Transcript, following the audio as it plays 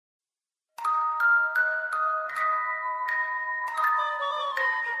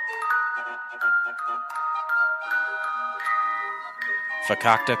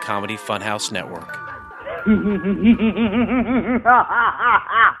Fakakta Comedy Funhouse Network. Due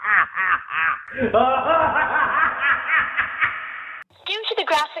to the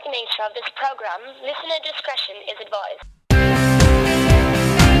graphic nature of this program, listener discretion is advised.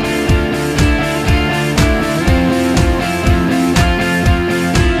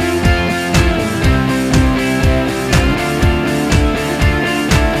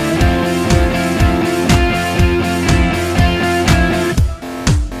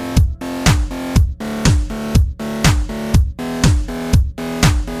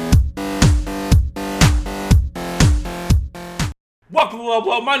 Welcome to Low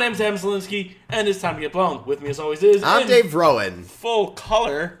Blow. My name's Adam Zielinski, and it's time to get blown. With me, as always, is I'm Dave Rowan. Full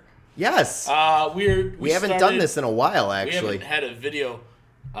color. Yes. We haven't done this in a while, actually. We haven't had a video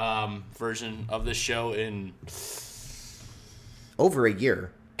version of this show in over a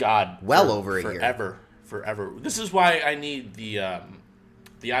year. God, over a year. Forever. This is why I need the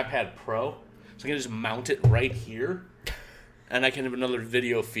iPad Pro, so I can just mount it right here, and I can have another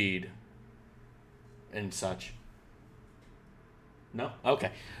video feed and such. No?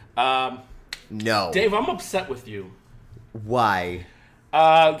 Okay. No. Dave, I'm upset with you. Why?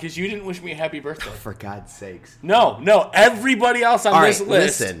 Because you didn't wish me a happy birthday. For God's sakes. No. Everybody else on this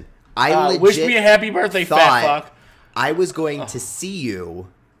list. Listen. I legit wish me a happy birthday, fat fuck. I was going to see you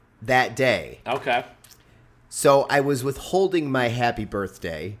that day. Okay. So I was withholding my happy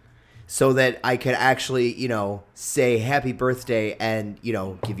birthday so that I could actually, say happy birthday and,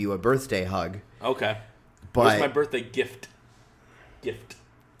 give you a birthday hug. Okay. But what's my birthday gift? Gift.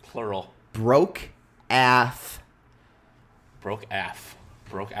 Plural. Broke AF. Broke AF.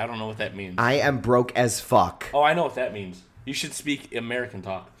 Broke. I don't know what that means. I am broke as fuck. Oh, I know what that means. You should speak American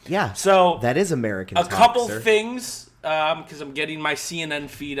talk. Yeah. So that is American talk, couple sir. things, because I'm getting my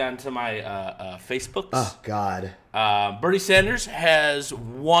CNN feed onto my Facebooks. Oh, God. Bernie Sanders has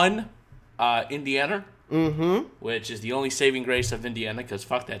won Indiana. Mm-hmm. Which is the only saving grace of Indiana, because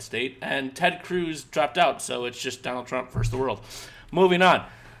fuck that state. And Ted Cruz dropped out, so it's just Donald Trump versus the world. Moving on.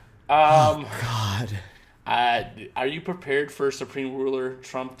 Oh, God. Are you prepared for Supreme Ruler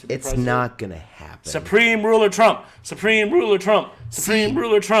Trump to be president? It's not going to happen. Supreme Ruler Trump. Supreme Ruler Trump. Supreme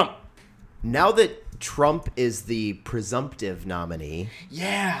Ruler Trump. Now that Trump is the presumptive nominee.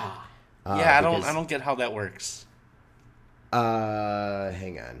 Yeah. I don't get how that works.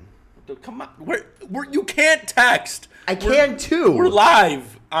 Hang on. Come on. You can't text. I can too. We're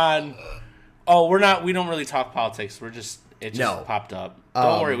live on. Oh, we're not. We don't really talk politics. It just popped up.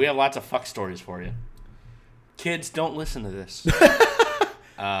 Don't worry. We have lots of fuck stories for you. Kids, don't listen to this.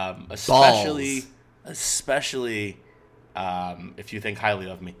 Especially if you think highly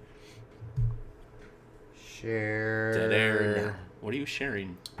of me. Share. Dead air. What are you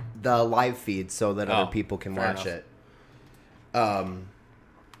sharing? The live feed so that other people can watch it.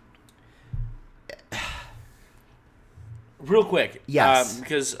 Real quick, yes,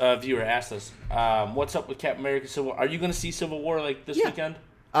 because a viewer asked us, what's up with Captain America Civil War? Are you going to see Civil War this weekend?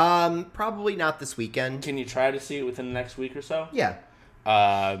 Probably not this weekend. Can you try to see it within the next week or so? Yeah.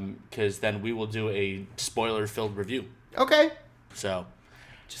 Because then we will do a spoiler-filled review. Okay. So,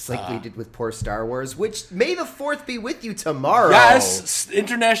 just like we did with poor Star Wars, which May the 4th be with you tomorrow. Yes,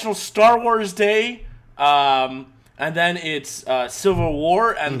 International Star Wars Day. And then it's Civil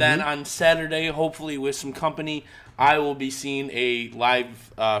War, and then on Saturday, hopefully with some company, I will be seeing a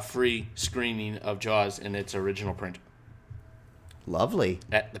live free screening of Jaws in its original print. Lovely.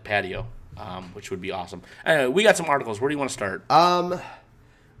 At the patio, which would be awesome. Anyway, we got some articles. Where do you want to start?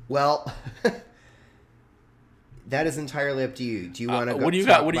 Well, that is entirely up to you. Do you want to? What do you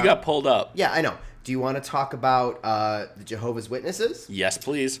got? What do you got pulled up? Yeah, I know. Do you want to talk about the Jehovah's Witnesses? Yes,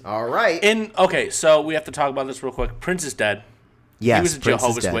 please. All right. Okay, so we have to talk about this real quick. Prince is dead. Yes, he was a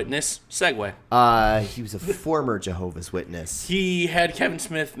Jehovah's Witness. Segue. He was a former Jehovah's Witness. He had Kevin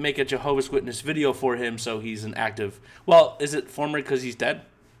Smith make a Jehovah's Witness video for him, so he's an active. Well, is it former because he's dead?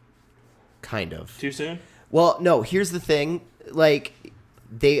 Kind of. Too soon? Well, no. Here's the thing.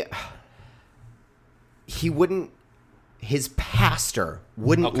 His pastor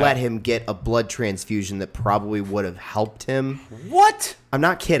wouldn't let him get a blood transfusion that probably would have helped him. What? I'm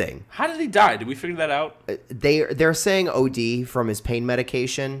not kidding. How did he die? Did we figure that out? They're saying OD from his pain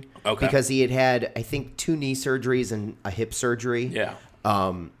medication. Okay. Because he had, I think, 2 knee surgeries and a hip surgery. Yeah.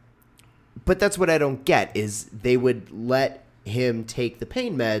 But that's what I don't get, is they would let him take the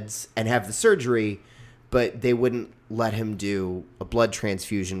pain meds and have the surgery, but they wouldn't let him do a blood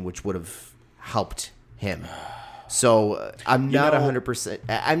transfusion, which would have helped him. So I'm not 100%.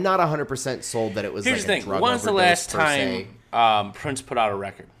 I'm not 100% sold that it was. Here's like the thing. a drug When's the overdose last time Prince put out a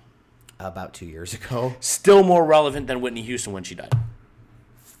record? About 2 years ago. Still more relevant than Whitney Houston when she died.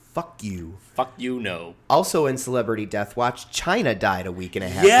 Fuck you. Fuck you, no. Also in Celebrity Death Watch, China died a week and a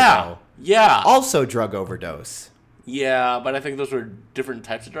half Yeah. ago. Yeah. Also drug overdose. Yeah, but I think those were different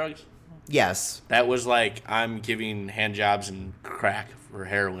types of drugs. Yes. That was like, I'm giving hand jobs and crack for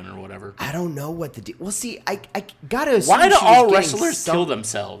heroin or whatever. I don't know what the deal. Well, see, I gotta assume Why do she was all getting wrestlers kill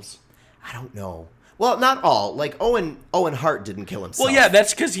themselves? I don't know. Well, not all. Like Owen Hart didn't kill himself. Well, yeah,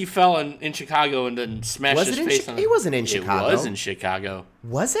 that's because he fell in Chicago and then smashed Was his it in face Chi- on He wasn't in Chicago. It was in Chicago.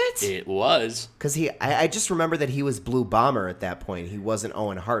 Was it? It was. Because I just remember that he was Blue Bomber at that point. He wasn't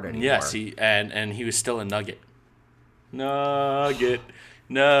Owen Hart anymore. Yes, and he was still a Nugget. Nugget.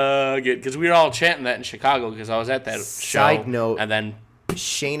 Because we were all chanting that in Chicago because I was at that show. Side note, and then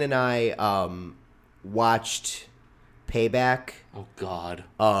Shane and I watched Payback. oh god,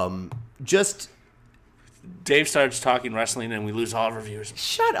 Just Dave starts talking wrestling and we lose all of our viewers.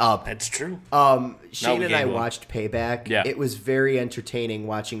 shut up. That's true. Shane we and I gained one. watched Payback. Yeah. It was very entertaining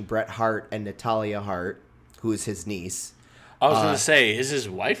watching Bret Hart and Natalia Hart, who is his niece. I was gonna say, is his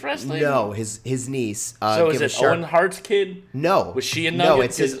wife wrestling? No, his niece. So is give a it sharp- Owen Hart's kid? No. Was she a No,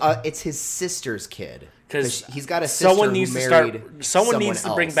 Nugget? it's his sister's kid. Because he's got a sister someone needs who to married Someone needs to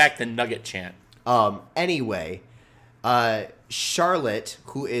else. bring back the Nugget chant. Anyway, Charlotte,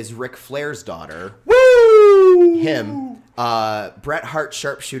 who is Ric Flair's daughter, Woo! him, Bret Hart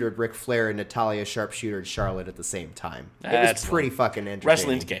sharpshootered Ric Flair and Natalia sharpshootered Charlotte at the same time. It That's was pretty fucking entertaining.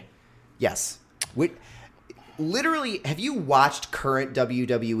 Wrestling's gay. Yes. Literally, have you watched current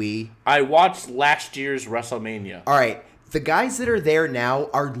WWE? I watched last year's WrestleMania. All right. The guys that are there now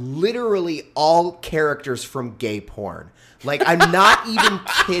are literally all characters from gay porn. Like, I'm not even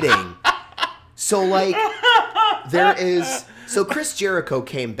kidding. So, like, there is... So, Chris Jericho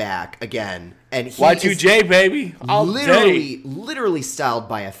came back again, and he Y2J, baby. All day. literally styled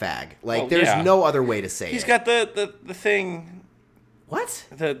by a fag. Like, Oh, there's yeah. no other way to say He's it. got the thing, What?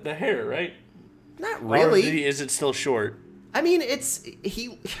 the hair, right? Not Or really. is it still short? I mean,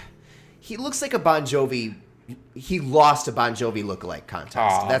 he looks like a Bon Jovi. He lost a Bon Jovi lookalike contest.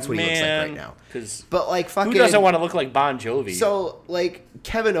 Aw, That's what he looks like man. right now. 'Cause But like fucking, who doesn't want to look like Bon Jovi? So like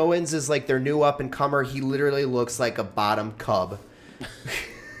Kevin Owens is like their new up and comer. He literally looks like a bottom cub.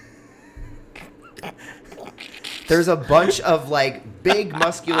 There's a bunch of like big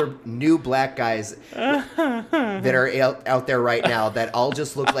muscular new black guys that are out there right now that all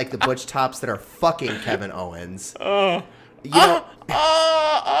just look like the butch tops that are fucking Kevin Owens. You know,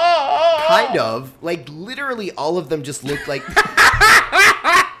 kind of. Like, literally all of them just look like...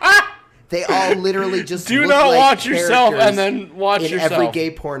 They all literally just Do look not like watch yourself characters and then watch in yourself. every gay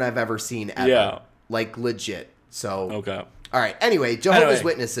porn I've ever seen ever. Yeah. Like, legit. So... Okay. All right. Anyway, Jehovah's Anyway.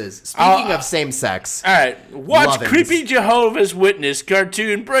 Witnesses. Speaking of same sex... All right. Watch Lovin's. creepy Jehovah's Witness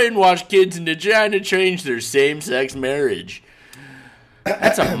cartoon brainwash kids into trying to change their same-sex marriage.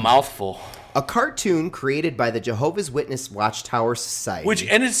 That's a mouthful. A cartoon created by the Jehovah's Witness Watchtower Society. Which,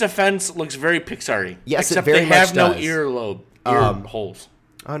 in its defense, looks very Pixar-y. Yes, it except very they have much no does. ear holes.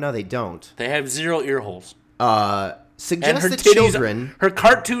 Oh, no, they don't. They have 0 ear holes. Suggests her the titties, children... her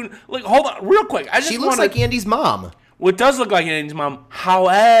cartoon. Like, hold on, real quick. I just She looks want like Andy's mom. Well, it does look like Andy's mom.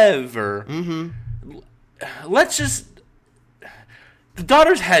 However, let's just. The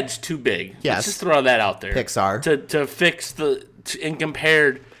daughter's head's too big. Yes. Let's just throw that out there. Pixar. To fix and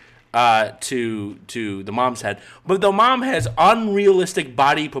compared to the mom's head. But the mom has unrealistic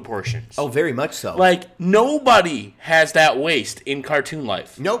body proportions. Oh, very much so. Like, nobody has that waist in cartoon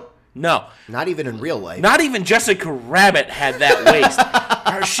life. Nope. No. Not even in real life. Not even Jessica Rabbit had that waist.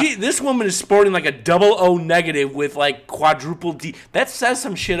 This woman is sporting like a 00 negative with like quadruple D. That says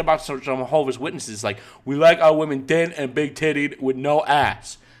some shit about some Jehovah's Witnesses. Like, we like our women thin and big titted with no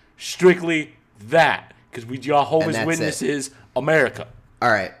ass. Strictly that. Because we Jehovah's that's Witnesses, America. All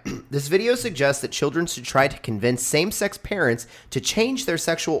right. This video suggests that children should try to convince same-sex parents to change their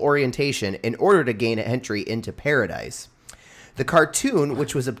sexual orientation in order to gain entry into paradise. The cartoon,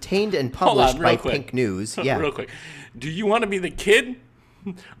 which was obtained and published by Pink News. Yeah. Real quick. Do you want to be the kid?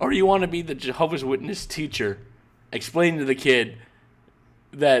 Or do you want to be the Jehovah's Witness teacher explaining to the kid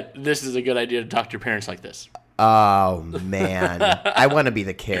that this is a good idea to talk to your parents like this? Oh, man. I want to be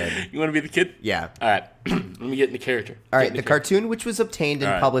the kid. You want to be the kid? Yeah. All right. Let me get in the character. All right. The cartoon, which was obtained and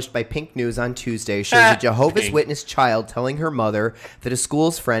All right. published by Pink News on Tuesday, shows a Jehovah's Pink. Witness child telling her mother that a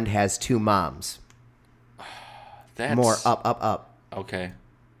school's friend has 2 moms. That's... More up. Okay.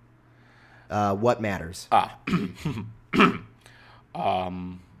 What matters? What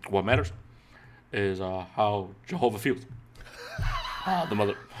matters is how Jehovah feels. The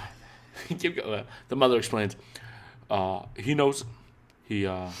mother... Keep going. The mother explains. He knows. He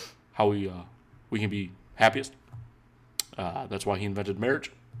how we can be happiest. That's why he invented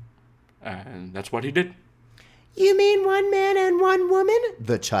marriage, and that's what he did. You mean one man and one woman?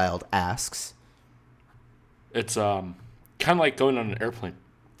 The child asks. It's kind of like going on an airplane.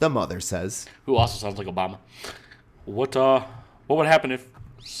 The mother says. Who also sounds like Obama. What would happen if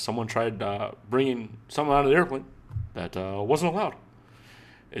someone tried bringing someone out of the airplane that wasn't allowed?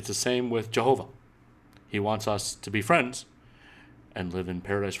 It's the same with Jehovah. He wants us to be friends and live in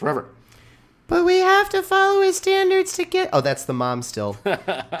paradise forever. But we have to follow his standards to get... Oh, that's the mom still.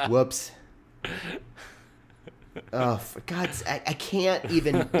 Whoops. Oh, for God's sake. I can't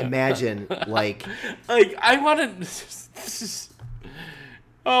even imagine, like... Like, I want to... This is...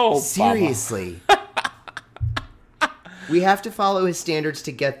 Oh, seriously. We have to follow his standards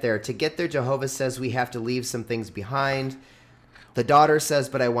to get there. To get there, Jehovah says we have to leave some things behind. The daughter says,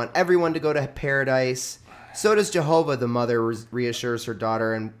 but I want everyone to go to paradise. So does Jehovah, the mother reassures her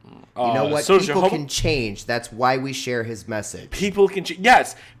daughter. And you know what? So people can change. That's why we share his message. People can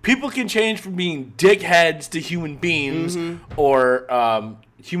yes, people can change from being dickheads to human beings, or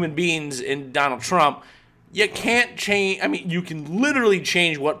human beings in Donald Trump. You can't change. I mean, you can literally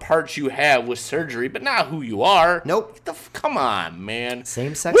change what parts you have with surgery, but not who you are. Nope. Come on, man.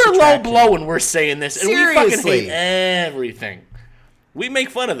 Same-sex We're attraction. low blow when we're saying this, and we Seriously. fucking hate everything. We make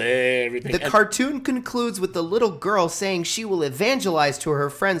fun of everything. The cartoon concludes with the little girl saying she will evangelize to her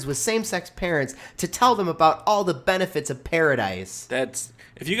friends with same-sex parents to tell them about all the benefits of paradise. That's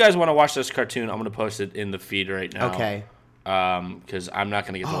if you guys want to watch this cartoon, I'm going to post it in the feed right now. Okay. Because I'm not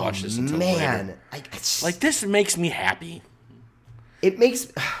going to get to watch this until man. later. Like, this makes me happy. It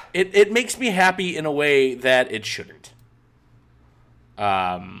makes... It makes me happy in a way that it shouldn't.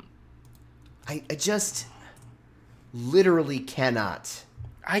 I just literally cannot.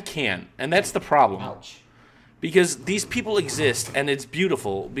 I can, and that's the problem. Ouch. Because these people exist, and it's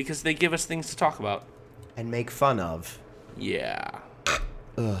beautiful because they give us things to talk about. And make fun of. Yeah.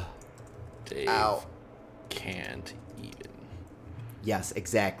 Ugh. Dave Ow. can't even. Yes,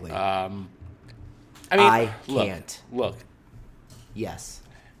 exactly. I mean, I can't. Look. Yes.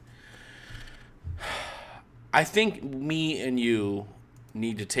 I think me and you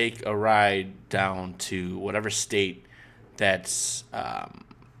need to take a ride down to whatever state that's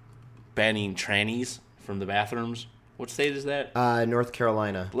banning trannies from the bathrooms. What state is that? North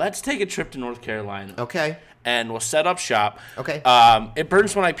Carolina. Let's take a trip to North Carolina. Okay. And we'll set up shop. Okay. It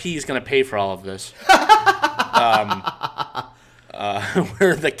Burns When I Pee is going to pay for all of this.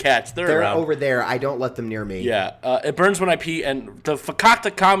 Where are the cats? They're around. over there. I don't let them near me. Yeah. It Burns When I Pee, and the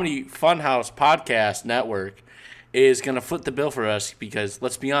Fakakta Comedy Funhouse Podcast Network is going to foot the bill for us because,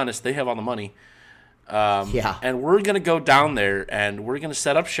 let's be honest, they have all the money. Yeah. And we're going to go down there, and we're going to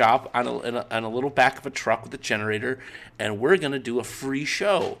set up shop on a little back of a truck with a generator, and we're going to do a free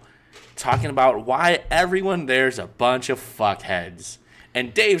show talking about why everyone there's a bunch of fuckheads.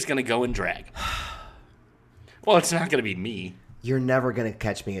 And Dave's going to go in drag. Well, it's not going to be me. You're never going to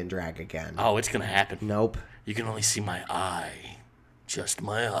catch me in drag again. Oh, it's going to happen. Nope. You can only see my eye. Just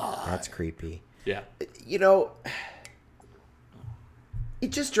my eye. That's creepy. Yeah. You know,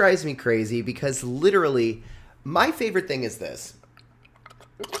 it just drives me crazy because literally my favorite thing is this.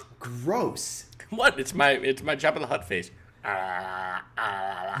 Gross. What? It's my Jabba the Hutt face.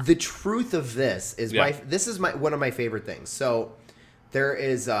 The truth of this is one of my favorite things. So there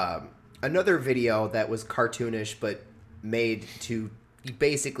is another video that was cartoonish but made to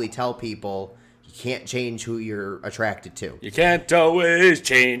basically tell people you can't change who you're attracted to. You can't always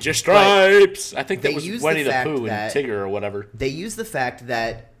change your stripes. I think that was Winnie the Pooh and Tigger or whatever. They use the fact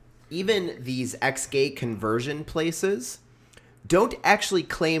that even these ex-gay conversion places don't actually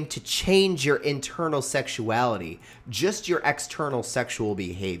claim to change your internal sexuality, just your external sexual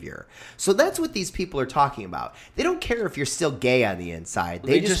behavior. So that's what these people are talking about. They don't care if you're still gay on the inside.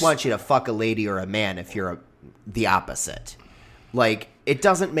 They just want you to fuck a lady or a man if you're the opposite. Like, it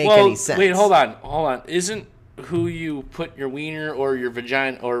doesn't make any sense. Wait, hold on. Isn't who you put your wiener or your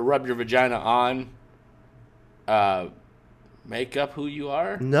vagina or rub your vagina on make up who you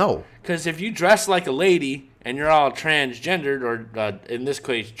are? No. Because if you dress like a lady and you're all transgendered or, in this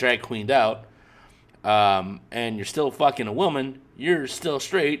case, drag queened out, and you're still fucking a woman, you're still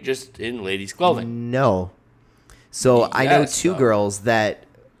straight, just in ladies' clothing. No. So I know two though. girls that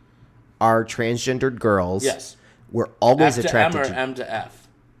are transgendered girls. Yes. Were always F to attracted M or to M to F?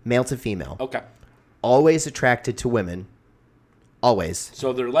 male to female. Okay. Always attracted to women. Always.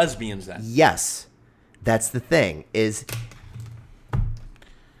 So they're lesbians then? Yes. That's the thing, is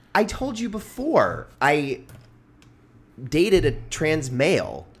I told you before, I dated a trans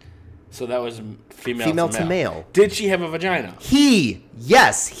male, So that was female to male. Did she have a vagina?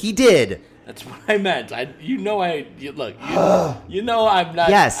 Yes, he did. That's what I meant. You know I'm not.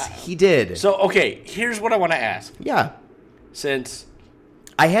 Yes, he did. So, okay, here's what I want to ask. Yeah. Since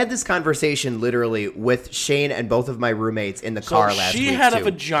I had this conversation literally with Shane and both of my roommates in the car last week. She had too. a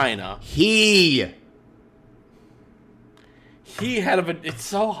vagina. He had a vagina. It's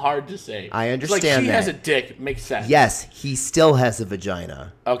so hard to say. I understand it's like she that. has a dick. It makes sense. Yes, he still has a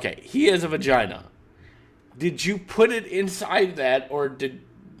vagina. Okay, he has a vagina. Did you put it inside that, or did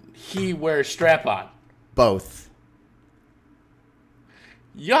he wear a strap-on? Both.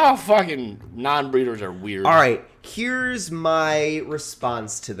 Y'all fucking non-breeders are weird. All right, here's my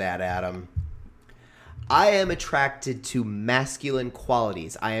response to that, Adam. I am attracted to masculine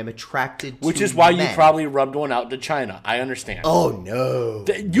qualities. I am attracted to Which is why men. you probably rubbed one out to China. I understand. Oh, no.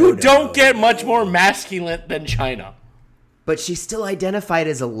 You don't get much more masculine than China. But she's still identified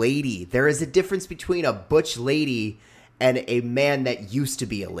as a lady. There is a difference between a butch lady and a man that used to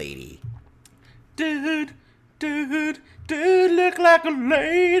be a lady. Dude, look like a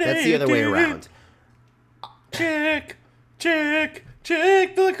lady. That's the other way around. Chick,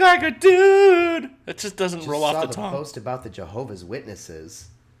 look like a dude. It just doesn't roll off the tongue. Post about the Jehovah's Witnesses.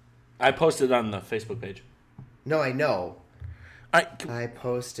 I posted on the Facebook page. No, I know. I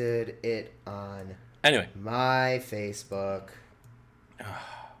posted it on anyway. my Facebook.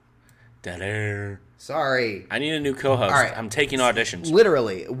 Dead air. Sorry. I need a new co-host. All right. I'm taking auditions.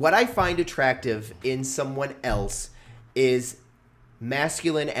 Literally, what I find attractive in someone else is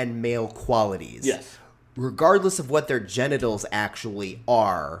masculine and male qualities. Yes. Regardless of what their genitals actually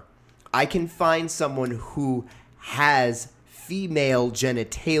are, I can find someone who has female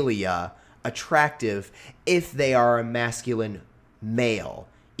genitalia attractive if they are a masculine male.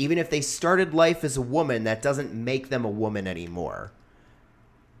 Even if they started life as a woman, that doesn't make them a woman anymore.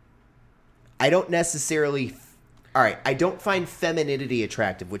 I don't necessarily... All right, I don't find femininity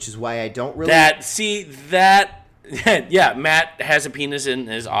attractive, which is why I don't really... Yeah, Matt has a penis and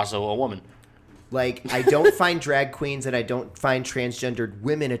is also a woman. Like, I don't find drag queens and I don't find transgendered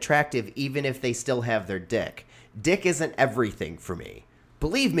women attractive, even if they still have their dick. Dick isn't everything for me.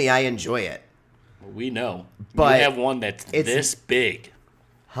 Believe me, I enjoy it. We know. But you have one that's this big.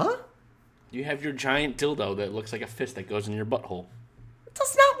 Huh? You have your giant dildo that looks like a fist that goes in your butthole. It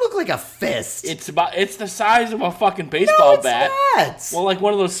does not look like a fist. It's the size of a fucking baseball bat. Not. Well, like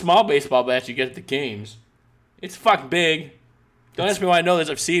one of those small baseball bats you get at the games. It's fucking big. Don't ask me why I know this.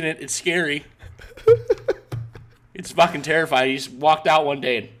 I've seen it. It's scary. It's fucking terrifying. He just walked out one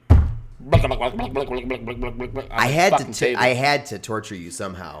day and I had to torture you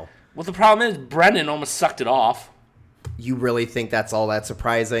somehow. Well, the problem is Brendan almost sucked it off. You really think that's all that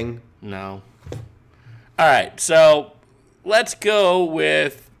surprising? No. All right, so let's go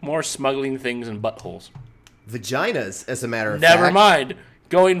with more smuggling things in buttholes. Vaginas, as a matter of fact. Never mind.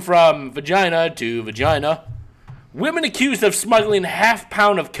 Going from vagina to vagina. Women accused of smuggling half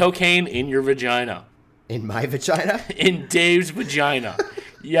pound of cocaine in your vagina. In my vagina? In Dave's vagina.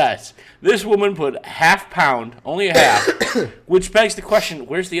 Yes. This woman put half pound, only a half, which begs the question,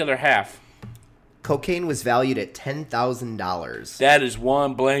 where's the other half? Cocaine was valued at $10,000. That is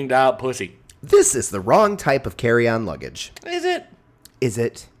one blinged out pussy. This is the wrong type of carry-on luggage. Is it? Is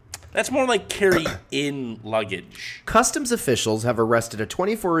it? That's more like carry-in luggage. Customs officials have arrested a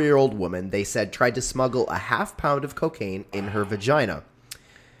 24-year-old woman they said tried to smuggle a half pound of cocaine in her vagina.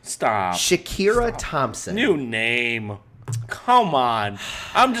 Stop. Shakira Thompson. New name. Come on.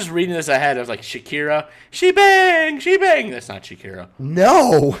 I'm just reading this ahead. I was like, Shakira. She bang. That's not Shakira.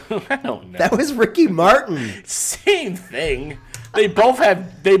 No. I don't know. That was Ricky Martin. Same thing. They both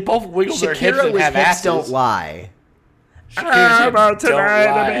wiggle their hips Shakira and with have hips asses. don't lie. About tonight,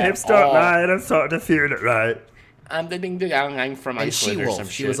 and my hips don't lie, and I'm starting to feel it right. I'm from And Iceland or some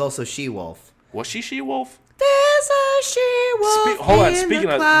She-Wolf. She shit. was also She-Wolf. Was she She-Wolf? There's a She-Wolf Hold on. in Speaking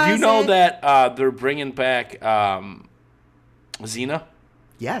the of, do you know closet. that they're bringing back Xena?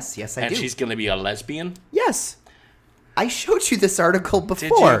 Yes, I And do. she's going to be a lesbian? Yes. I showed you this article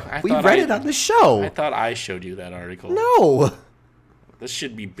before. I We thought read it on the show. I thought I showed you that article. No. This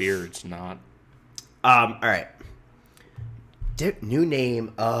should be beer. It's not. All right. New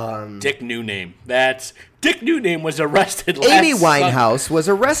name. Dick New Name. That's Dick New Name was arrested last Amy Sunday. Winehouse was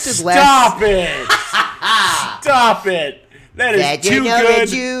arrested last. Stop it! Stop it! That is too good.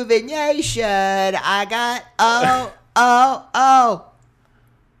 Rejuvenation. I got oh.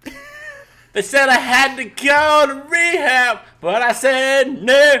 They said I had to go to rehab, but I said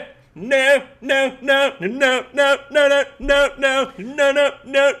no. No.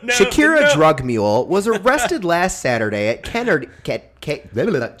 Shakira Drug Mule was arrested last Saturday at JFK.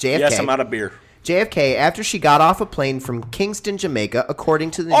 Yes, I'm out of beer. JFK after she got off a plane from Kingston, Jamaica,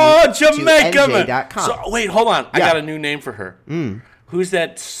 according to the Jamaica, NJ.com. So, wait, hold on. I got a new name for her. Who's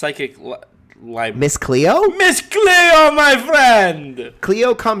that psychic Miss Cleo? Miss Cleo, my friend.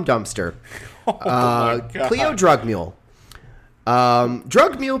 Cleo Cum Dumpster. My God. Cleo Drug Mule.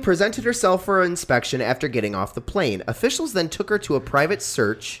 Drug Mule presented herself for inspection after getting off the plane. Officials then took her to a private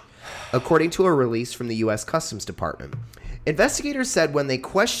search, according to a release from the U.S. Customs Department. Investigators said when they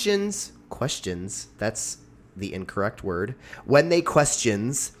questions, that's the incorrect word, when they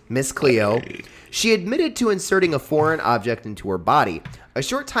questions Miss Cleo, she admitted to inserting a foreign object into her body. A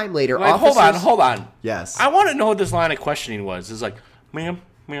short time later, Wait, officers... hold on. Yes. I want to know what this line of questioning was. It's like, ma'am,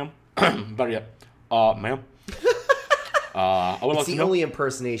 better yet, ma'am. I would like It's to the know. only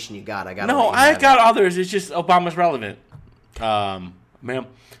impersonation you got. I got. No, I got others. It's just Obama's relevant. Ma'am,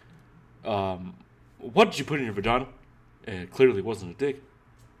 what did you put in your vagina? It clearly wasn't a dick.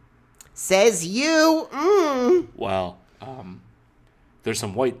 Says you. Well, there's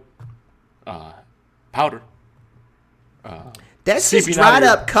some white powder. That's seeping just out of dried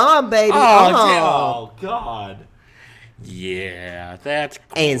your- up cum, baby. Oh, God. Yeah, that's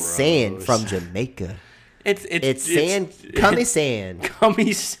And gross. sand from Jamaica. It's sand, cummy sand.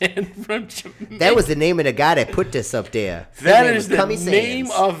 Cummy sand from Jamaica. That was the name of the guy that put this up there. His That name is was the Cummy name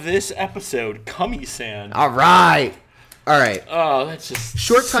Sands. of this episode, Cummy Sand. All right. Oh, that's just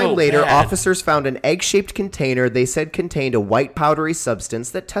Short time so later, bad. officers found an egg-shaped container they said contained a white powdery substance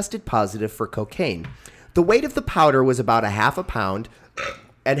that tested positive for cocaine. The weight of the powder was about 1/2 pound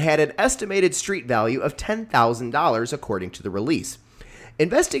and had an estimated street value of $10,000, according to the release.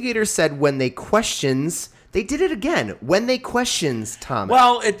 Investigators said when they questions... They did it again. When they questions, Thomas.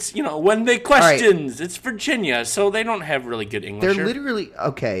 Well, it's, when they questions, it's Virginia, so they don't have really good English. They're literally...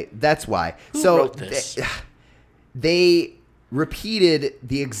 Okay, that's why. Who so wrote this? They repeated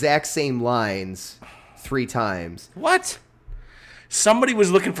the exact same lines 3 times. What? Somebody was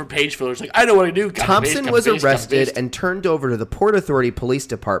looking for page fillers. Like, I know what I do. Thompson was arrested and turned over to the Port Authority Police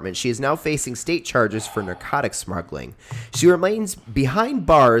Department. She is now facing state charges for narcotics smuggling. She remains behind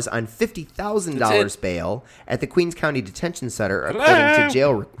bars on $50,000 bail at the Queens County Detention Center, according to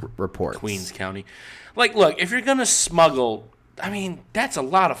jail reports. Queens County. Like, look, if you're going to smuggle, I mean, that's a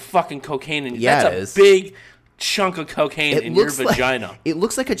lot of fucking cocaine. Yeah, that's it is. a big chunk of cocaine in your vagina. It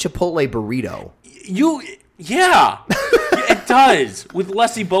looks like a Chipotle burrito. Yeah, it does, with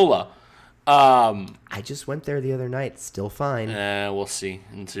less Ebola. I just went there the other night. Still fine. We'll see.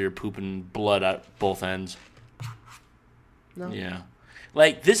 And so you're pooping blood at both ends. No. Yeah.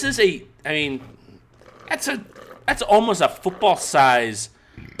 Like, this is that's almost a football size.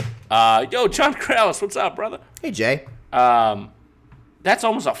 Yo, John Krause, what's up, brother? Hey, Jay. That's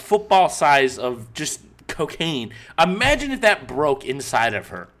almost a football size of just cocaine. Imagine if that broke inside of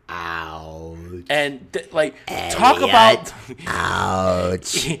her. Ouch. And, talk about...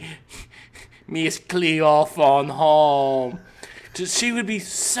 Ouch. Miss Cleo phone home. She would be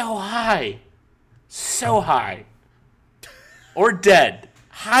so high. So high. Or dead.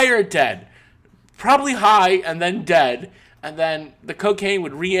 High or dead. Probably high and then dead. And then the cocaine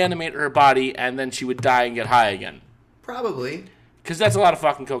would reanimate her body and then she would die and get high again. Probably. Because that's a lot of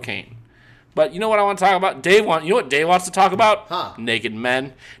fucking cocaine. But you know what I want to talk about? You know what Dave wants to talk about? Huh. Naked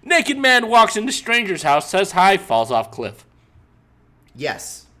men. Naked man walks into stranger's house, says hi, falls off cliff.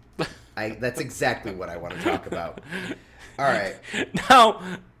 Yes. That's exactly what I want to talk about. All right. Now,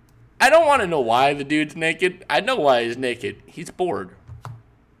 I don't want to know why the dude's naked. I know why he's naked. He's bored.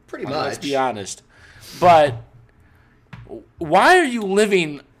 Pretty much. Let's be honest. But why are you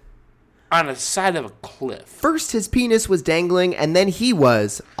living on the side of a cliff? First, his penis was dangling, and then he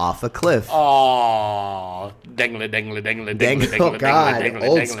was off a cliff. Oh, dangle, dangle, dangle, dangle, Oh, God.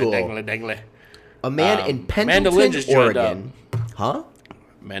 Old school. dangle, dangle. A man in Mandolin Pendleton, just joined Oregon. Huh?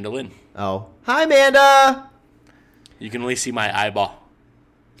 Mandolin. Oh. Hi, Amanda. You can only see my eyeball.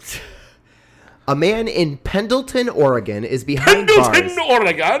 A man in Pendleton, Oregon is behind Pendleton, bars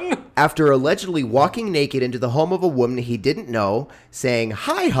Oregon. after allegedly walking naked into the home of a woman he didn't know, saying,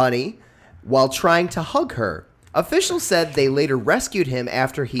 "Hi, honey," while trying to hug her. Officials said they later rescued him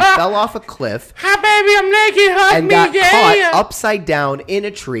after he fell off a cliff Hi, baby, I'm naked. Hug and me, got yeah. caught upside down in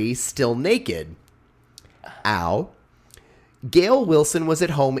a tree, still naked. Ow. Gail Wilson was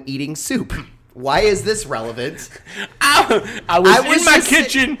at home eating soup. Why is this relevant? I was in my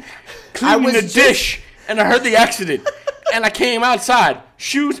kitchen cleaning the dish, and I heard the accident, and I came outside.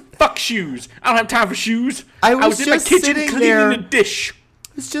 Shoes? Fuck shoes. I don't have time for shoes. I was in my just kitchen sitting cleaning there. the dish.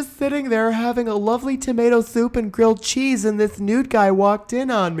 was just sitting there having a lovely tomato soup and grilled cheese, and this nude guy walked in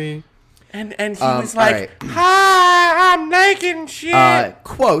on me. And he was like, hi, I'm naked and shit.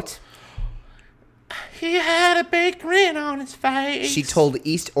 Quote, he had a big grin on his face. she told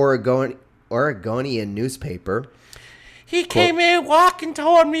East Oregonian newspaper. He came in walking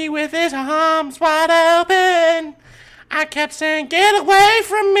toward me with his arms wide open. I kept saying, get away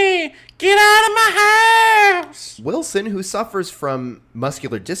from me. Get out of my house. Wilson, who suffers from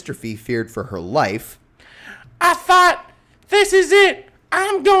muscular dystrophy, feared for her life. I thought, this is it.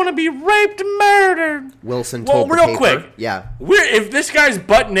 I'm going to be raped and murdered. Wilson told the real paper. Quick. Yeah. If this guy's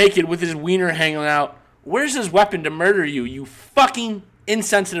butt naked with his wiener hanging out, where's his weapon to murder you, you fucking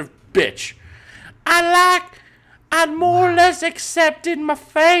insensitive bitch? I'd more or less accepted my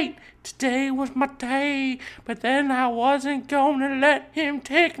fate. Today was my day, but then I wasn't gonna let him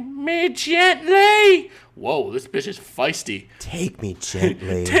take me gently. Whoa, this bitch is feisty. Take me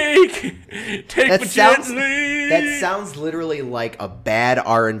gently. Take me gently. That sounds literally like a bad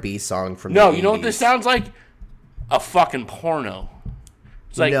R&B song from the 80s. You know what this sounds like? A fucking porno.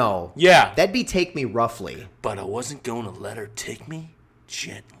 It's like, no. Yeah. That'd be Take Me Roughly. But I wasn't gonna let her take me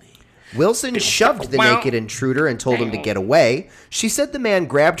gently. Wilson shoved the naked intruder and told him to get away. She said the man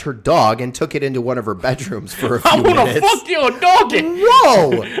grabbed her dog and took it into one of her bedrooms for a few minutes. I'm gonna fuck your doggy.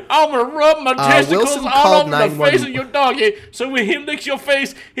 Whoa! I'm gonna rub my testicles Wilson all called over the face of your doggy, so when he licks your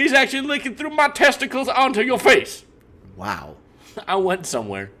face, he's actually licking through my testicles onto your face. Wow. I went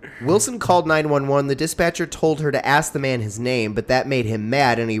somewhere. Wilson called 911. The dispatcher told her to ask the man his name, but that made him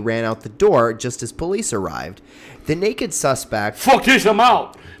mad, and he ran out the door just as police arrived. The naked suspect... Fuck this, I'm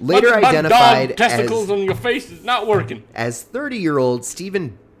out. Later identified dog testicles on your face is not working. As 30-year-old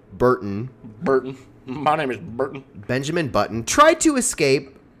Stephen Burton... My name is Burton. Benjamin Button tried to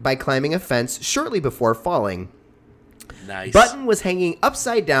escape by climbing a fence shortly before falling. Nice. Button was hanging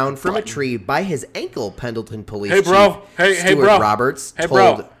upside down from a tree by his ankle, Pendleton Police Chief Stuart Roberts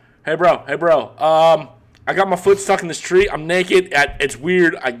told... Hey, bro. I got my foot stuck in this tree. I'm naked. It's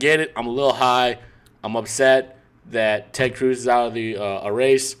weird. I get it. I'm a little high. I'm upset that Ted Cruz is out of the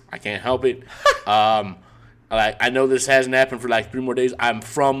race. I can't help it. I know this hasn't happened for like 3 more days. I'm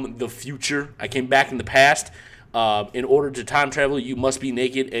from the future. I came back in the past. In order to time travel, you must be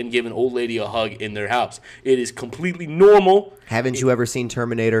naked and give an old lady a hug in their house. It is completely normal. Haven't you ever seen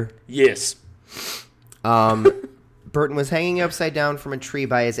Terminator? Yes. Burton was hanging upside down from a tree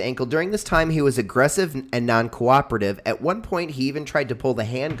by his ankle. During this time, he was aggressive and non-cooperative. At one point, he even tried to pull the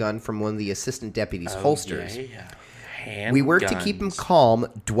handgun from one of the assistant deputies' holsters. Yeah. We worked to keep him calm,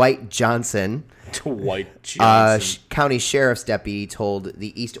 Dwight Johnson. County Sheriff's deputy told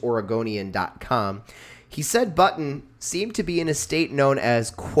the EastOregonian.com. He said Button seemed to be in a state known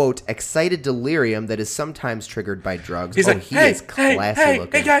as, quote, excited delirium that is sometimes triggered by drugs. He's like, he is classy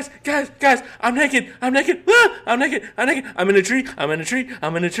looking. Hey, guys, I'm naked. I'm naked. I'm in a tree.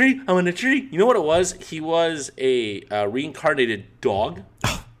 You know what it was? He was a reincarnated dog.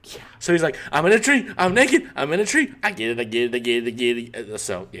 Oh, yeah. So he's like, I'm in a tree. I'm naked. I'm in a tree. I get it.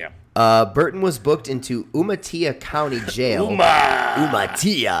 So, yeah. Burton was booked into Umatilla County Jail.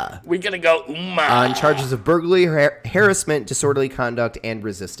 Umatilla. We gotta go on charges of burglary, harassment, disorderly conduct, and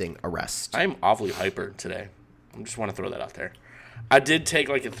resisting arrest. I'm awfully hyper today. I just want to throw that out there. I did take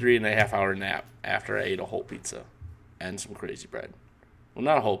like a 3.5 hour nap after I ate a whole pizza and some crazy bread. Well,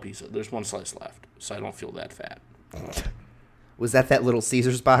 not a whole pizza. There's one slice left, so I don't feel that fat. Was that little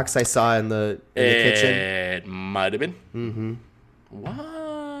Caesar's box I saw in the kitchen? It might have been. Mm-hmm. What?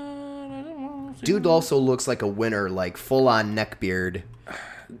 Dude also looks like a winner, like full-on neckbeard.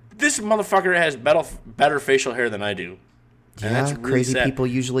 This motherfucker has better facial hair than I do. And Yeah, that's really crazy sad. people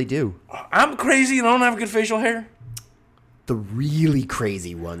usually do. I'm crazy and I don't have good facial hair. The really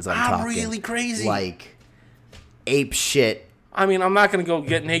crazy ones I'm talking. really crazy. Like ape shit. I mean, I'm not going to go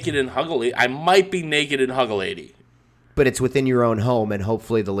get naked and hug a lady. I might be naked and hug a lady. But it's within your own home, and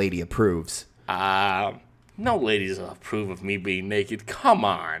hopefully the lady approves. No ladies approve of me being naked. Come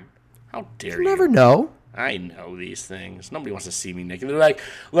on. How dare you? You never know. I know these things. Nobody wants to see me naked. They're like,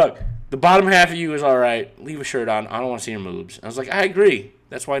 look, the bottom half of you is all right. Leave a shirt on. I don't want to see your boobs. I was like, I agree.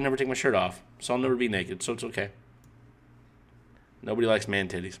 That's why I never take my shirt off. So I'll never be naked. So it's okay. Nobody likes man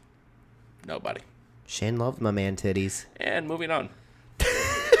titties. Nobody. Shane loved my man titties. And moving on.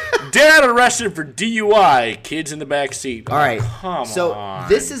 Dad arrested for DUI. Kids in the back seat. All right. Come so on.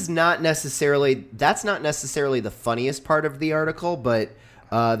 this is not necessarily. That's not necessarily the funniest part of the article, but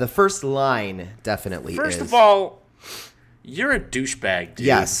the first line definitely is. First of all, you're a douchebag, dude.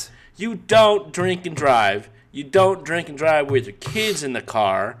 Yes. You don't drink and drive. You don't drink and drive with your kids in the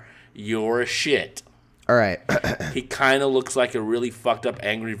car. You're a shit. All right. He kind of looks like a really fucked up,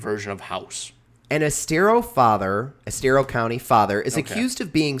 angry version of House. An Estero County father, is accused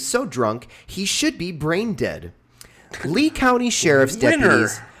of being so drunk he should be brain dead. Lee County Sheriff's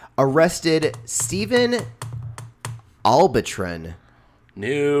deputies arrested Stephen Albitron.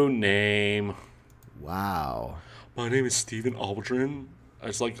 New name. Wow. My name is Stephen Albitron.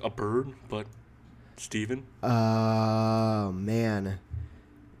 It's like a bird, but Stephen. Oh, man.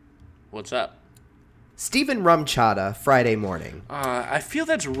 What's up? Stephen Rumchata, Friday morning. I feel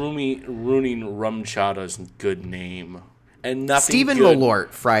that's ruining Rumchata's good name. And nothing Stephen good.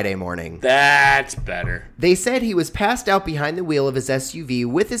 Malort, Friday morning. That's better. They said he was passed out behind the wheel of his SUV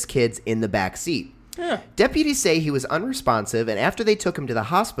with his kids in the back seat. Yeah. Deputies say he was unresponsive, and after they took him to the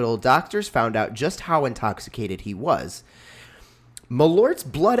hospital, doctors found out just how intoxicated he was. Malort's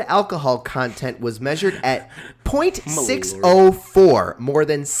blood alcohol content was measured at 0.604, more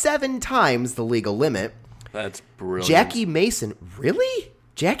than 7 times the legal limit. That's brilliant. Jackie Mason. Really?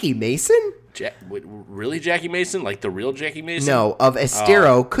 Jackie Mason? Wait, really Jackie Mason? Like the real Jackie Mason? No, of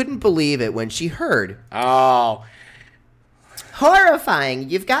Estero couldn't believe it when she heard. Oh. Horrifying.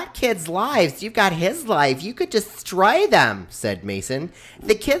 You've got kids' lives. You've got his life. You could destroy them, said Mason.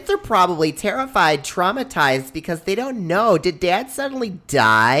 The kids are probably terrified, traumatized because they don't know. Did Dad suddenly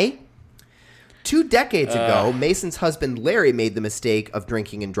die? 2 decades ago, Mason's husband Larry made the mistake of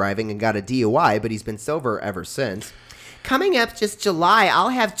drinking and driving and got a DUI, but he's been sober ever since. Coming up just July, I'll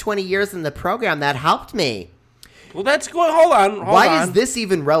have 20 years in the program. That helped me. Well, that's good. Hold on. Why is this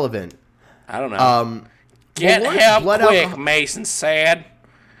even relevant? I don't know. Get Malort's help blood quick, alcohol- Mason said.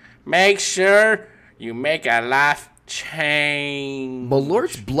 Make sure you make a life change.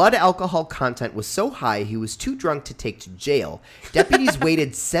 Malort's blood alcohol content was so high he was too drunk to take to jail. Deputies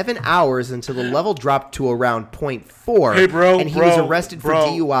waited 7 hours until the level dropped to around 0.4, Hey, bro, and he was arrested for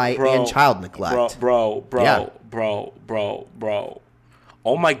DUI and child neglect. Bro. Yeah.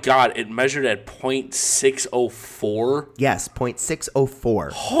 Oh my God! It measured at 0.604. Yes,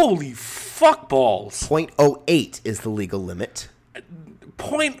 0.604. Holy fuck balls! 0.08 is the legal limit.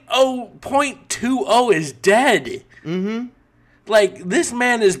 0.20 is dead. Mm-hmm. Like, this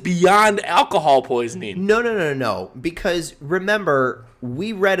man is beyond alcohol poisoning. No. Because remember,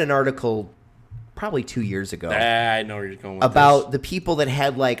 we read an article probably 2 years ago. I know where you're going with about this. the people that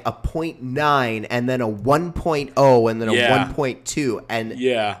had like a 0.9 and then a 1.0 and then a 1.2,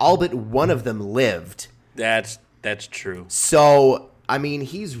 and all but one of them lived. That's true. So, I mean,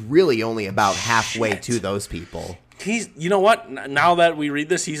 he's really only about halfway to those people. You know what? Now that we read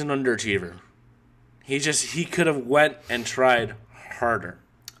this, he's an underachiever. He could have went and tried harder.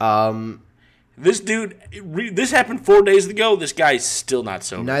 This dude, this happened 4 days ago. This guy's still not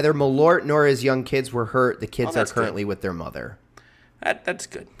sober. Neither Malort nor his young kids were hurt. The kids are currently with their mother. That's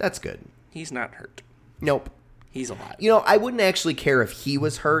good. That's good. He's not hurt. Nope. He's alive. You know, I wouldn't actually care if he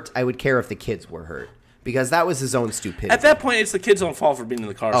was hurt. I would care if the kids were hurt. Because that was his own stupidity. At that point, it's the kids' own fault for being in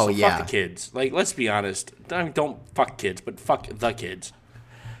the car. Oh, so yeah. Fuck the kids. Like, let's be honest. I mean, don't fuck kids, but fuck the kids.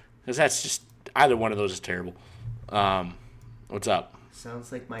 Because that's just, either one of those is terrible. What's up?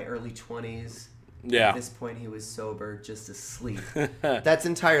 Sounds like my early 20s. Yeah. At this point, he was sober, just asleep. That's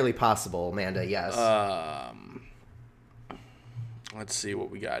entirely possible, Amanda, yes. Let's see what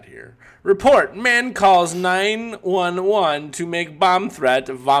we got here. Report: man calls 911 to make bomb threat,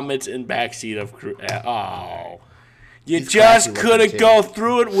 vomits in backseat of crew. Oh. You He's just classy couldn't looking, go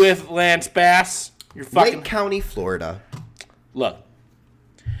through it with Lance Bass. You're fucking... Lake County, Florida. Look.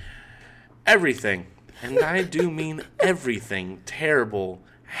 Everything, and I do mean everything terrible,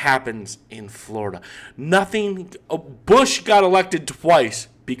 happens in Florida. Nothing... Bush got elected twice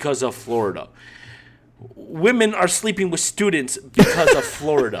because of Florida. Women are sleeping with students because of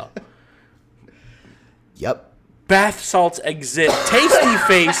Florida. Yep. Bath salts exist. Tasty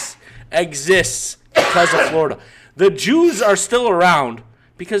Face exists because of Florida. The Jews are still around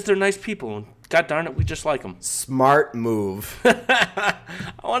because they're nice people. And God darn it, we just like them. Smart move. I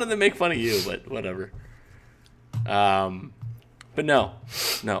wanted to make fun of you, but whatever. But no.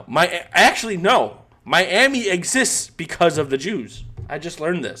 Actually, no. Miami exists because of the Jews. I just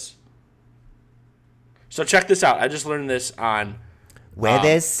learned this. So check this out. I just learned this on... Where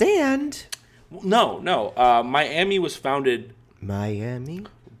there's sand. No. Miami was founded... Miami?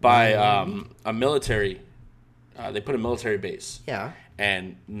 By a military... they put a military base. Yeah.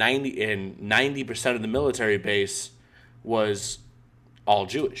 And 90% of the military base was all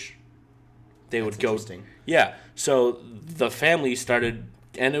Jewish. They would go... Interesting. Yeah. So the family started...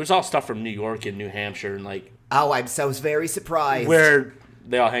 And it was all stuff from New York and New Hampshire and like... Oh, I'm so very surprised. Where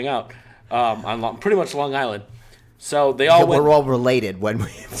they all hang out. On pretty much Long Island. So they all went. We're all related when we're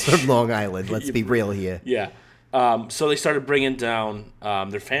from Long Island. Let's be real here. Yeah. So they started bringing down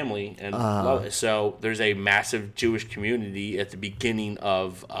their family, and so there's a massive Jewish community at the beginning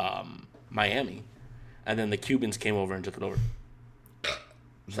of Miami, and then the Cubans came over and took it over.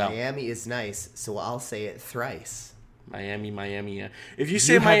 So, Miami is nice, so I'll say it thrice. Miami, yeah. If you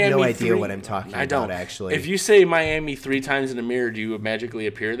say You have Miami, no idea what I'm talking I don't about, actually. If you say Miami 3 times in a mirror, do you magically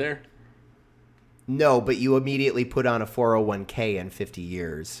appear there? No, but you immediately put on a 401k in 50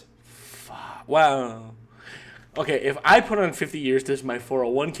 years. Wow. Okay, if I put on 50 years, does my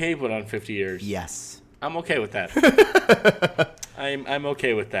 401k put on 50 years? Yes. I'm okay with that. I'm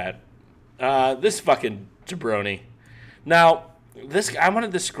okay with that. This fucking jabroni. Now, I want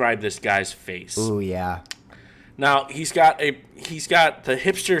to describe this guy's face. Ooh, yeah. Now he's got the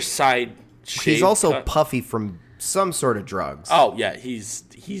hipster side shape. He's also puffy from some sort of drugs. Oh yeah, he's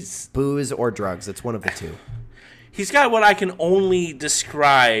booze or drugs. It's one of the two. He's got what I can only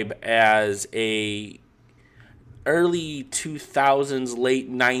describe as a early 2000s,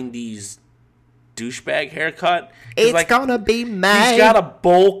 late 90s douchebag haircut. It's gonna be May. He's got a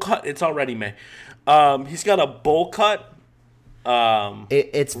bowl cut. It's already May. He's got a bowl cut.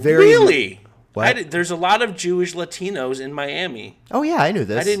 It's very really. What? There's a lot of Jewish Latinos in Miami. Oh yeah, I knew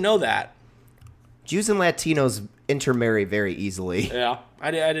this. I didn't know that. Jews and Latinos intermarry very easily. Yeah,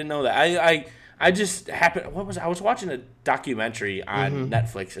 I didn't know that. I just happened. I was watching a documentary on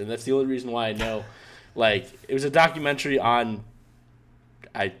Netflix, and that's the only reason why I know. Like, it was a documentary on,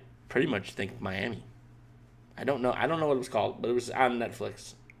 I pretty much think Miami. I don't know what it was called, but it was on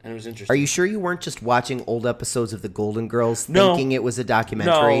Netflix, and it was interesting. Are you sure you weren't just watching old episodes of The Golden Girls thinking it was a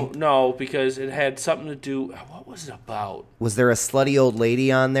documentary? No, because it had something to do. What was it about? Was there a slutty old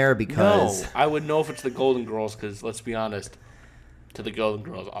lady on there? Because No, I would know if it's the Golden Girls, because let's be honest, to the Golden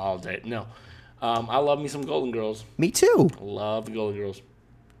Girls all day. No, I love me some Golden Girls. Me too. Love the Golden Girls.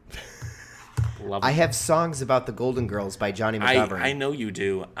 Love I them. have songs about the Golden Girls by Johnny McGovern. I know you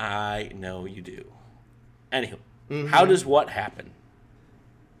do. Anywho, how does what happen?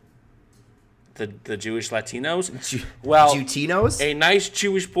 The Jewish Latinos? Jutinos? A nice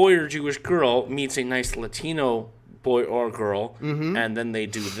Jewish boy or Jewish girl meets a nice Latino boy or girl, and then they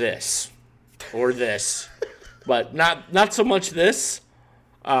do this or this, but not so much this,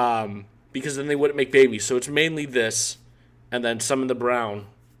 because then they wouldn't make babies. So it's mainly this, and then some of the brown.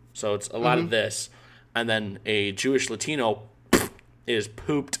 So it's a lot of this, and then a Jewish Latino is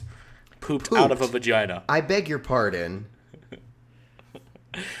pooped out of a vagina. I beg your pardon.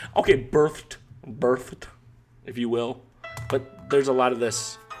 Okay, birthed, if you will. But there's a lot of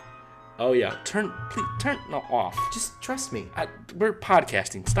this. Oh yeah, turn off. Just trust me. We're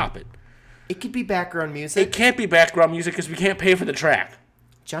podcasting. Stop it. It could be background music. It can't be background music because we can't pay for the track.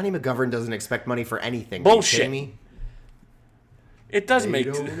 Johnny McGovern doesn't expect money for anything. Bullshit. Are you kidding me? It does They make.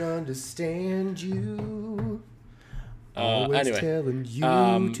 don't understand you. Always Anyway, telling you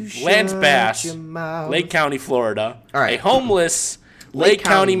to Lance shut Bass, your mouth. Lake County, Florida. All right. A homeless Lake Lake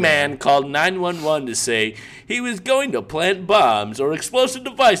County County man called 911 to say he was going to plant bombs or explosive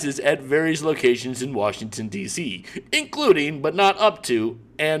devices at various locations in Washington, D.C., including, but not up to,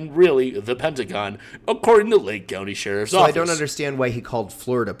 and really, the Pentagon, according to Lake County Sheriff's Office. I don't understand why he called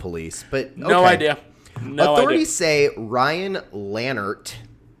Florida police, but No okay. idea. No Authorities say Ryan Lannert.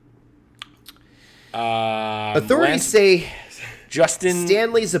 Authorities say Justin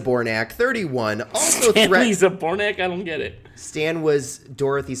Stanley Zabornak, 31, also Stanley threatened. Zabornak? I don't get it. Stan was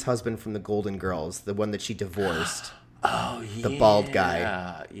Dorothy's husband from the Golden Girls, the one that she divorced. Oh, yeah. The bald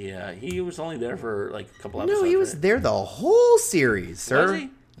guy. Yeah, he was only there for like a couple episodes. No, he was right? there the whole series, sir. Was he?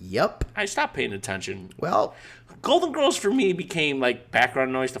 Yep. I stopped paying attention. Well, Golden Girls for me became like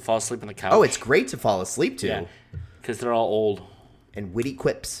background noise to fall asleep on the couch. oh, it's great to fall asleep to. yeah, because they're all old. And witty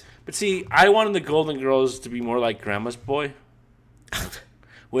quips. But see, I wanted the Golden Girls to be more like Grandma's Boy,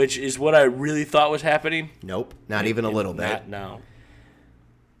 which is what I really thought was happening. Nope, not even a little bit. Not now.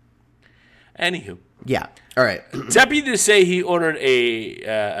 Anywho, Yeah. All right. deputies say they ordered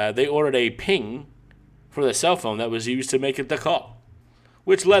a ping for the cell phone that was used to make the call,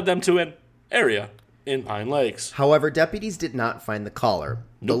 which led them to an area in Pine Lakes. However, deputies did not find the caller.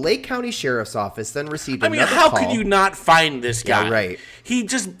 The Lake County Sheriff's Office then received another how call. could you not find this guy? Yeah, right. He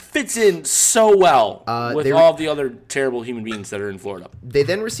just fits in so well with they all the other terrible human beings that are in Florida. They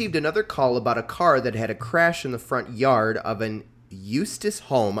then received another call about a car that had a crash in the front yard of an Eustis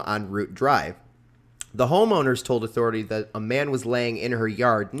home on Root Drive. The homeowners told authorities that a man was laying in her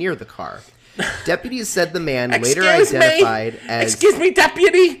yard near the car. Deputies said the man later identified as... Excuse me,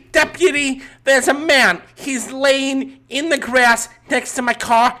 deputy! Deputy! There's a man. He's laying in the grass next to my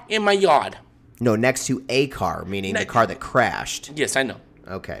car in my yard. No, next to a car, meaning the car that crashed. Yes, I know.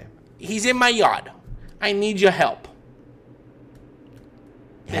 Okay. He's in my yard. I need your help.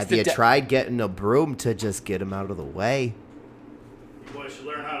 Have Mr. you tried getting a broom to just get him out of the way? You boys should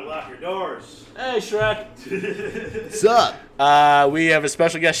learn how to lock your doors. Hey, Shrek. What's up? We have a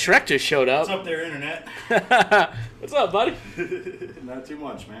special guest. Shrek just showed up. What's up there, Internet? What's up, buddy? Not too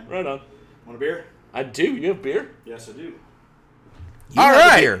much, man. Right on. Want a beer? I do. You have beer? Yes, I do. You All have a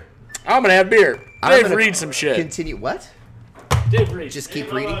right. beer. I'm gonna have beer. I'm Dave, gonna read some shit. Continue. What? Dave, read. Just keep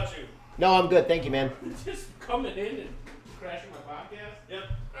How reading. about you? No, I'm good. Thank you, man. Just coming in and crashing my podcast. Yep.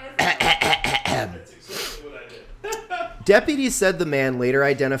 That's exactly what I did. Deputies said the man, later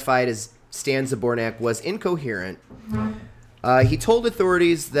identified as Stan Zabornak, was incoherent. He told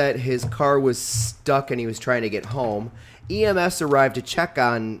authorities that his car was stuck and he was trying to get home. EMS arrived to check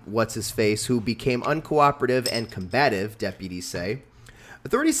on What's-His-Face, who became uncooperative and combative, deputies say.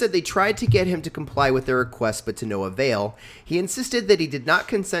 Authorities said they tried to get him to comply with their request, but to no avail. He insisted that he did not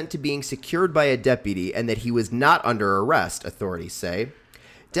consent to being secured by a deputy and that he was not under arrest, authorities say.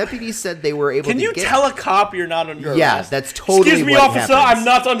 Deputies said they were able Can to you get... tell a cop you're not under Yeah, arrest? that's totally Excuse me, what officer, happens. I'm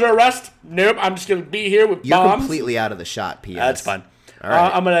not under arrest. Nope, I'm just going to be here with You're bombs. completely out of the shot, P.S. That's fine. All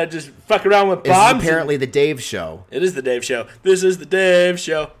right. I'm going to just fuck around with This is bombs. apparently the Dave Show. It is the Dave Show. This is the Dave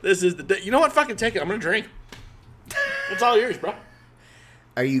Show. This is the Dave... You know what? Fucking take it. I'm going to drink. It's all yours, bro.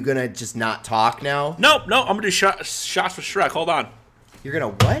 Are you going to just not talk now? Nope, no, I'm going to do shots with Shrek. Hold on. You're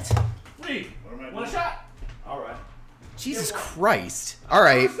going to what? Reed, What am I want a doing? shot? All right. Jesus Christ. All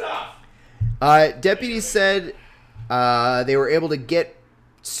right. Stop. Deputies said they were able to get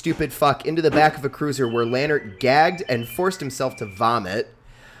stupid fuck into the back of a cruiser where Lannert gagged and forced himself to vomit.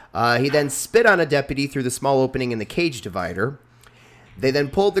 He then spit on a deputy through the small opening in the cage divider. They then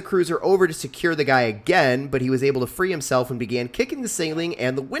pulled the cruiser over to secure the guy again, but he was able to free himself and began kicking the ceiling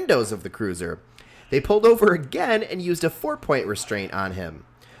and the windows of the cruiser. They pulled over again and used a 4-point restraint on him.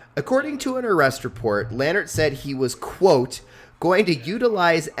 According to an arrest report, Lannert said he was, quote, going to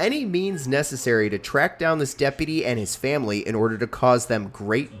utilize any means necessary to track down this deputy and his family in order to cause them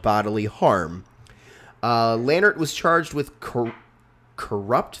great bodily harm. Lannert was charged with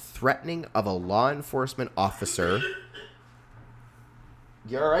corrupt threatening of a law enforcement officer.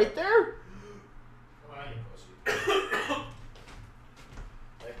 You all right there?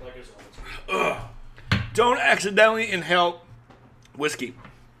 Don't accidentally inhale whiskey.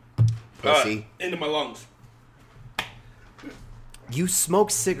 Pussy. Into my lungs. You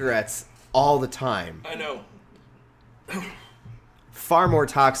smoke cigarettes all the time. I know. Far more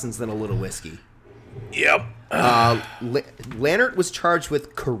toxins than a little whiskey. Yep. Lannert was charged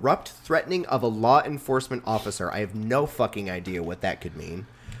with corrupt threatening of a law enforcement officer. I have no fucking idea what that could mean.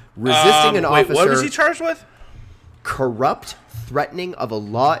 Resisting an officer. What was he charged with? Corrupt threatening of a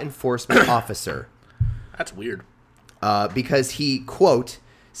law enforcement officer. That's weird. Because he, quote,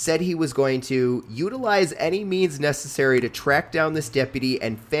 said he was going to utilize any means necessary to track down this deputy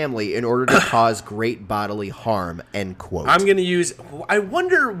and family in order to cause great bodily harm, end quote. I'm going to use... I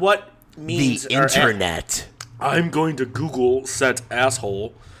wonder what means... The internet. I'm going to Google said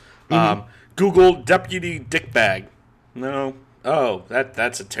asshole. Google deputy dickbag. No. Oh,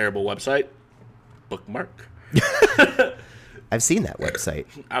 that's a terrible website. Bookmark. I've seen that website.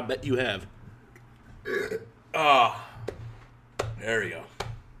 I bet you have. There we go.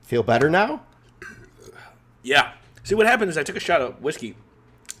 Feel better now? Yeah. See, what happened is I took a shot of whiskey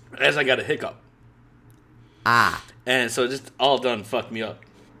as I got a hiccup. And so just all done fucked me up.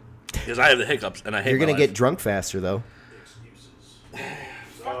 Because I have the hiccups and I hate You're my going to life. get drunk faster, though. Excuses.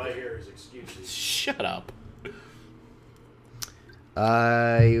 All I hear is excuses. Shut up.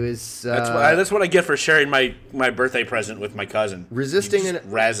 He was That's what I get for sharing my birthday present with my cousin. Resisting He just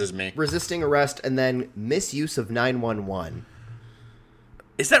an- razzes me. resisting arrest and then misuse of 911.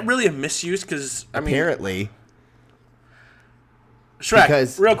 Is that really a misuse? Because I mean, Apparently. Shrek,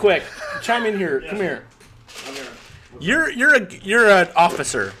 because- real quick, chime in here. Come here. I'm here. You're an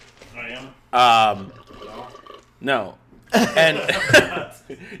officer. I am. No, and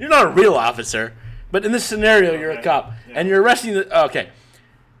you're not a real officer. But in this scenario, you're a cop, and you're arresting the... Okay.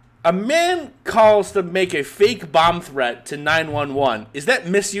 A man calls to make a fake bomb threat to 911. Is that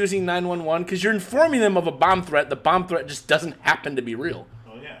misusing 911? Because you're informing them of a bomb threat. The bomb threat just doesn't happen to be real.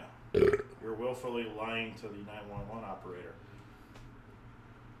 Oh, yeah. You're willfully lying to the 911 operator.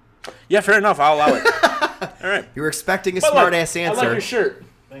 Yeah, fair enough. I'll allow it. All right. You were expecting a But look, smart-ass I answer. like your shirt.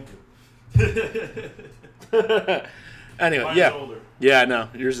 Thank you. Anyway, Mine's yeah. older. Yeah, no.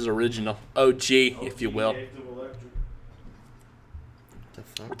 Yours is original. OG, if you will. Active electric.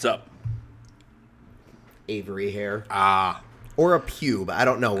 What's up? Avery hair. Or a pube. I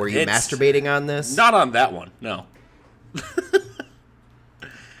don't know. Were you It's- masturbating on this? Not on that one, no. We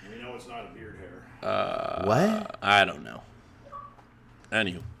know it's not a beard hair. What? I don't know.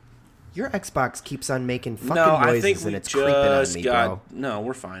 Anywho. Your Xbox keeps on making fucking No, I noises think and we it's creeping on just me, got... bro. No,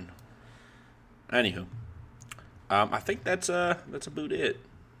 we're fine. Anywho. I think that's about it.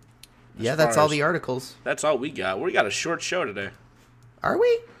 Yeah, as that's far all as- the articles. That's all we got. We got a short show today. Are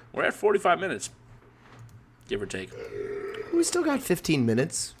we? We're at 45 minutes. Give or take. We still got 15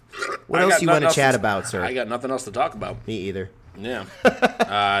 minutes. What I else got do you want nothing to chat else about, sir? I got nothing else to talk about. Me either. Yeah.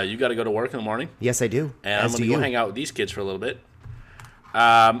 You got to go to work in the morning. Yes, I do. And I'm As going do to go you. hang out with these kids for a little bit.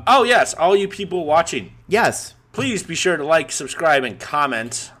 Oh, yes. All you people watching, Yes. please be sure to like, subscribe, and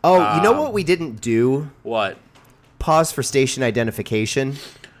comment. Oh, you know what we didn't do? What? Pause for station identification.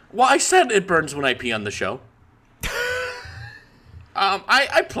 Well, I said it burns when I pee on the show.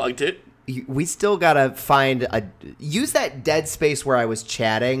 I plugged it. We still gotta find use that dead space where I was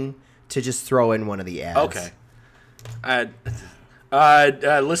chatting to just throw in one of the ads. Okay.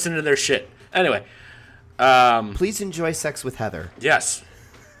 Listen to their shit. Anyway. Please enjoy Sex with Heather. Yes.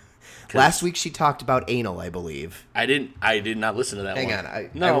 Last week she talked about anal, I believe. I did not listen to that Hang one. on, I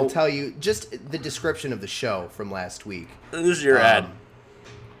No. will tell you just the description of the show from last week This is your ad.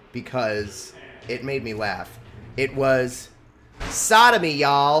 because it made me laugh. It was sodomy,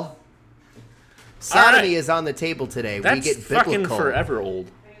 y'all. Sodomy right. is on the table today. That's we get fucking biblical. forever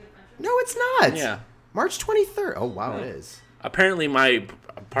old. No, it's not. Yeah. March 23rd. Oh, wow, it is. Apparently, my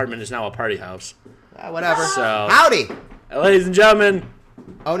apartment is now a party house. Whatever. So- Howdy. Ladies and gentlemen.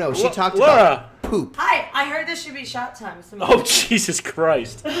 Oh, no, she talked Laura. about poop. Hi, I heard this should be shot time. Oh, Jesus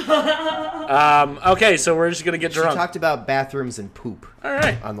Christ. Okay, so we're just going to get She drunk. talked about bathrooms and poop All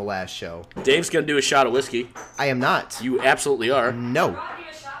right. on the last show. Dave's going to do a shot of whiskey. I am not. You absolutely are. No, brought you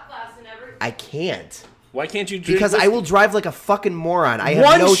a shot glass and everything. I can't. Why can't you drink Because I whiskey? will drive like a fucking moron. I have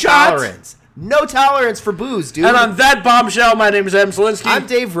One no shot? tolerance. No tolerance for booze, dude. And on that bombshell, my name is Adam Selinsky. I'm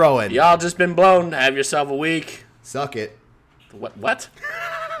Dave Rowan. Y'all just been blown. Have yourself a week. Suck it. What?